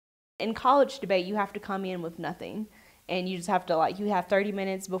In college debate, you have to come in with nothing. And you just have to, like, you have 30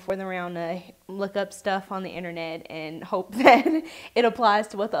 minutes before the round to look up stuff on the internet and hope that it applies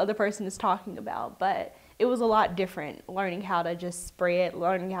to what the other person is talking about. But it was a lot different learning how to just spread,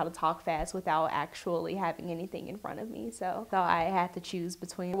 learning how to talk fast without actually having anything in front of me. So I had to choose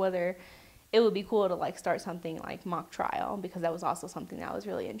between whether it would be cool to like start something like mock trial, because that was also something that I was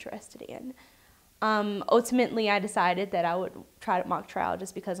really interested in. Ultimately, I decided that I would try mock trial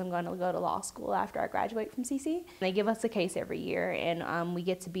just because I'm going to go to law school after I graduate from CC. They give us a case every year, and we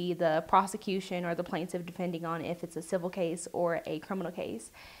get to be the prosecution or the plaintiff, depending on if it's a civil case or a criminal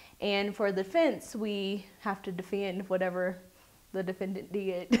case. And for the defense, we have to defend whatever the defendant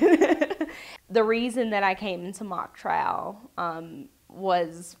did. The reason that I came into mock trial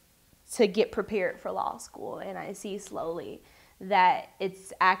was to get prepared for law school, and I see slowly that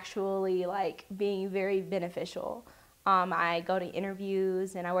it's actually like being very beneficial. I go to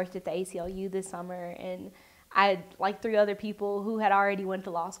interviews, and I worked at the ACLU this summer, and I, like 3 other people who had already went to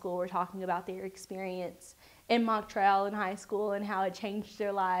law school, were talking about their experience in mock trial in high school and how it changed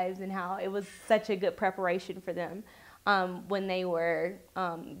their lives and how it was such a good preparation for them when they were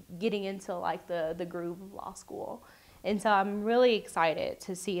getting into like the groove of law school. And so I'm really excited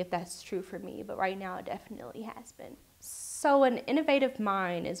to see if that's true for me, but right now it definitely has been. So an innovative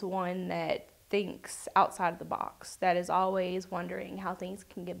mind is one that thinks outside of the box, that is always wondering how things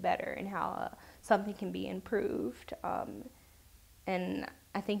can get better and how something can be improved. And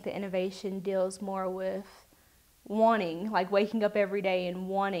I think the innovation deals more with wanting, like waking up every day and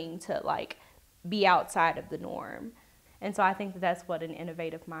wanting to like be outside of the norm. And so I think that that's what an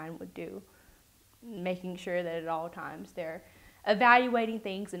innovative mind would do, making sure that at all times they're evaluating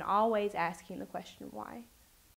things and always asking the question why.